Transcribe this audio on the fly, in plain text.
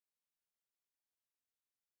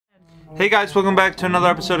Hey guys, welcome back to another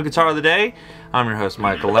episode of Guitar of the Day. I'm your host,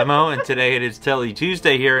 Michael Lemmo, and today it is Telly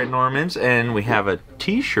Tuesday here at Norman's, and we have a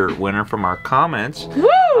t-shirt winner from our comments.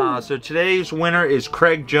 Woo! So today's winner is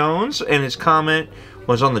Craig Jones, and his comment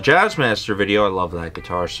was on the Jazzmaster video. I love that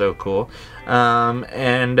guitar, so cool.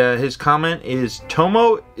 His comment is,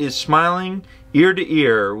 Tomo is smiling ear to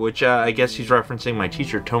ear, which I guess he's referencing my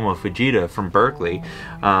teacher Tomo Fujita from Berkeley.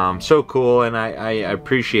 So cool, and I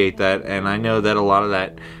appreciate that, and I know that a lot of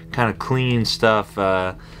that kind of clean stuff,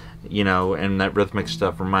 you know, and that rhythmic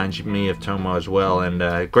stuff reminds me of Tomo as well.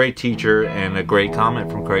 And great teacher and a great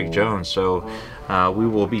comment from Craig Jones. So we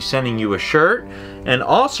will be sending you a shirt. And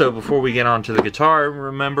also, before we get on to the guitar,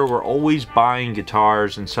 remember we're always buying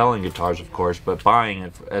guitars and selling guitars, of course, but buying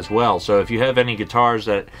it as well. So if you have any guitars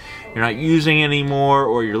that you're not using anymore,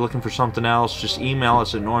 or you're looking for something else, just email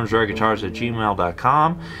us at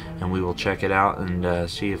normsrareguitars@gmail.com, and we will check it out and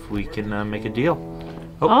see if we can make a deal.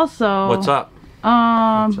 Oh, also, what's up?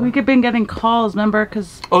 We've been getting calls, remember?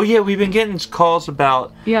 Cause oh yeah, we've been getting calls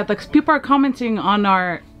about, yeah, the people are commenting on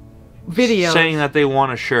our videos saying that they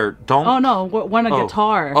want a shirt. Don't. Oh no, want a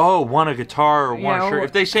guitar. Oh, want a guitar or want Yeah, a shirt.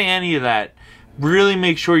 If they say any of that, really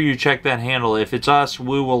make sure you check that handle. If it's us,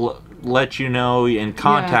 we will let you know and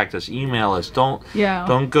contact us, email us. Don't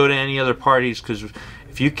go to any other parties, because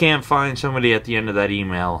if you can't find somebody at the end of that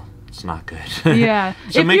email, it's not good. Yeah.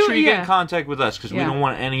 So make sure you get in contact with us, because we don't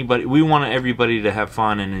want anybody. We want everybody to have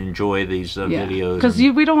fun and enjoy these videos. Because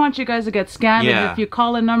we don't want you guys to get scammed. Yeah. And if you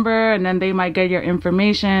call a number and then they might get your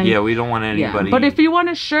information. Yeah, we don't want anybody. Yeah. But if you want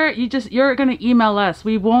a shirt, you're gonna email us.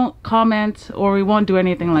 We won't comment or we won't do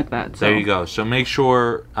anything like that. So. There you go. So make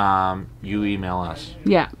sure you email us.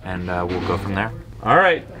 Yeah. And we'll go from there. All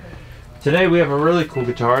right. Today we have a really cool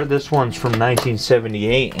guitar. This one's from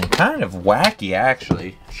 1978 and kind of wacky,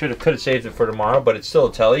 actually. Could have saved it for tomorrow, but it's still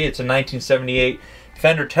a Telly. It's a 1978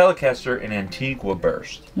 Fender Telecaster Antigua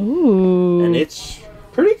burst. Ooh. And it's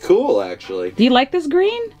pretty cool, actually. Do you like this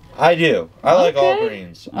green? I do. I like all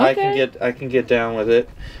greens. Okay. I can get down with it.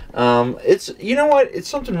 It's, you know what? It's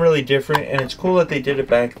something really different, and it's cool that they did it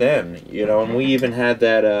back then. You know, and we even had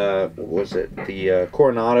that. What was it? The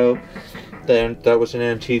Coronado. That was an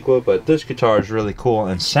Antigua, but this guitar is really cool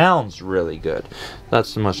and sounds really good.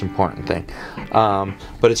 That's the most important thing.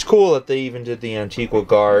 But it's cool that they even did the Antigua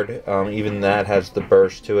guard. Even that has the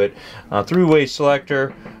burst to it. Three-way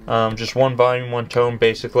selector, just one volume, one tone,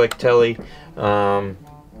 basic like Telly. Let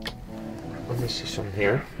me see something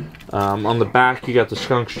here. On the back, you got the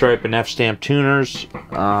skunk stripe and F-stamp tuners.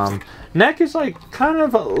 Neck is like kind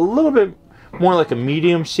of a little bit more like a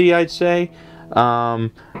medium C, I'd say.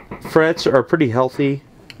 Frets are pretty healthy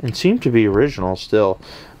and seem to be original still.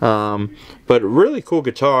 But really cool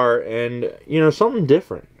guitar, and you know, something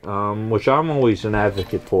different, which I'm always an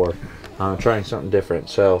advocate for, trying something different.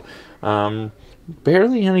 So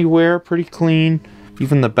barely any wear, pretty clean.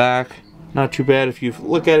 Even the back, not too bad. If you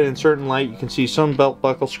look at it in certain light, you can see some belt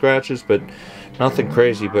buckle scratches, but nothing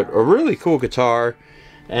crazy. But a really cool guitar,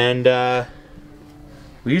 and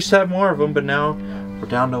we used to have more of them, but now we're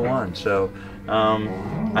down to one. So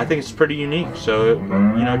I think it's pretty unique. So,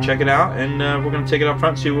 you know, check it out, and we're going to take it up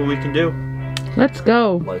front and see what we can do. Let's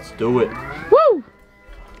go. Let's do it. Woo!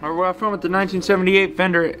 Alright, we're out front with the 1978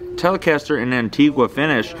 Fender Telecaster in Antigua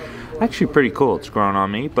finish. Actually pretty cool. It's growing on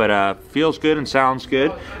me, but feels good and sounds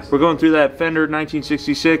good. We're going through that Fender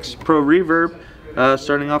 1966 Pro Reverb,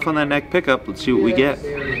 starting off on that neck pickup. Let's see what we get.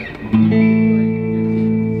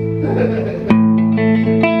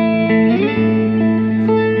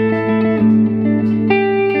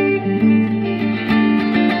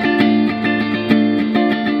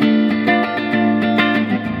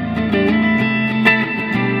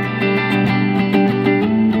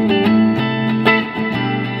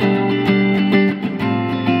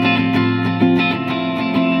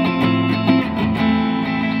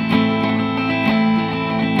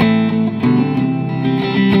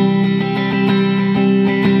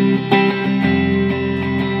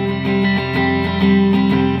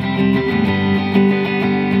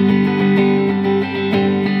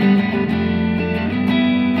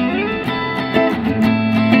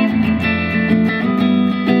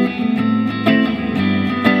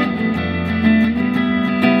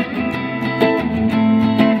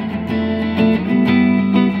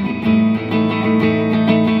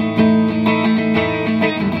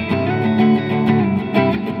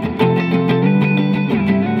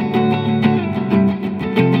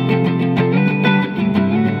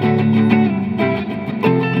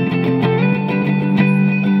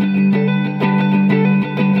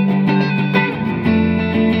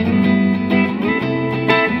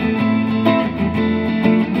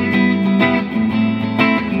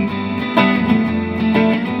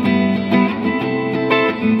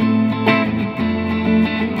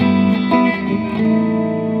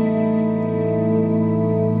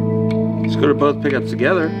 both pickups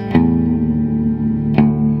together.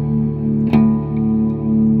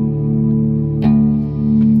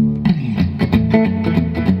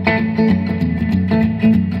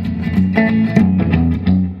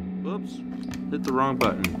 Whoops, hit the wrong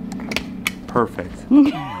button. Perfect.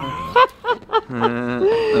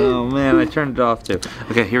 Oh man, I turned it off too.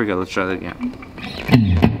 Okay, here we go. Let's try that again.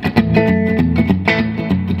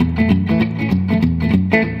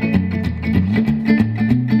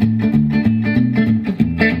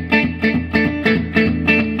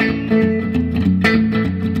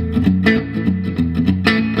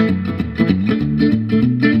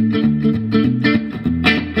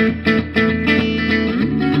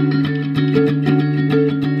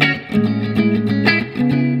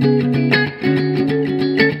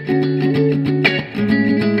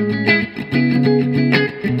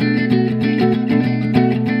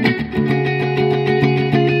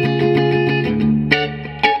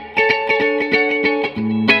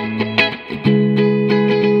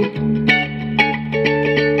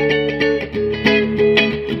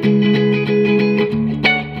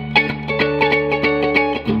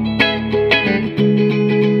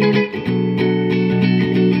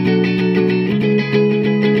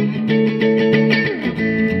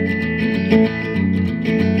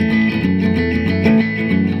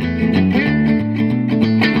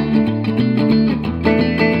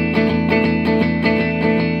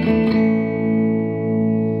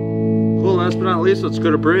 Last but not least, let's go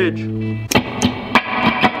to bridge.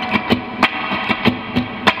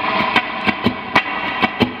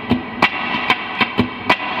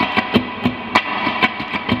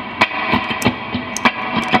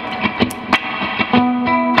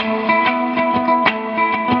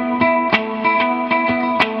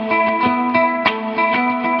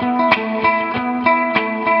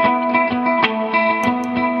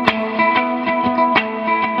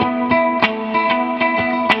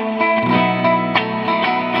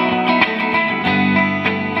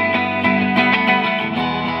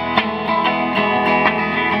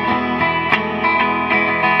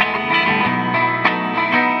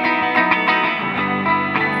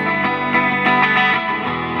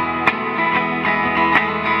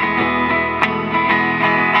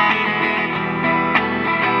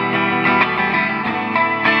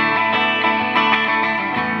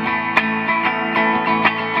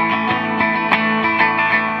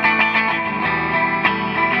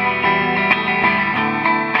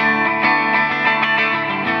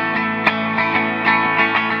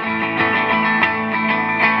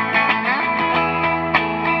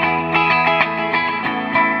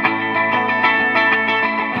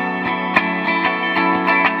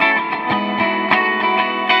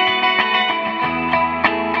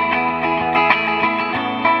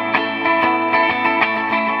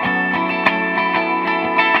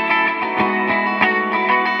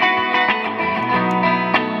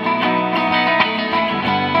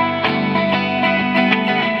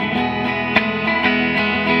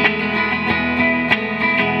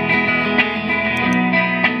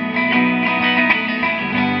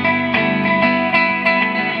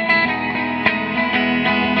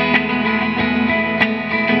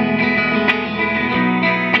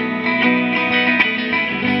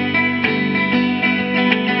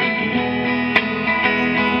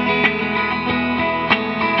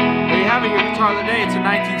 Guitar of the day. It's a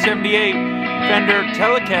 1978 Fender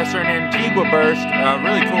Telecaster Antigua burst.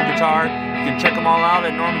 Really cool guitar. You can check them all out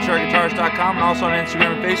at normansharguitarist.com and also on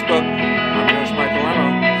Instagram and Facebook. I'm your host, Michael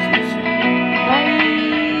Lemmo. See you soon. Bye.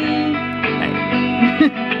 Hey.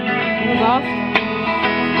 That was awesome.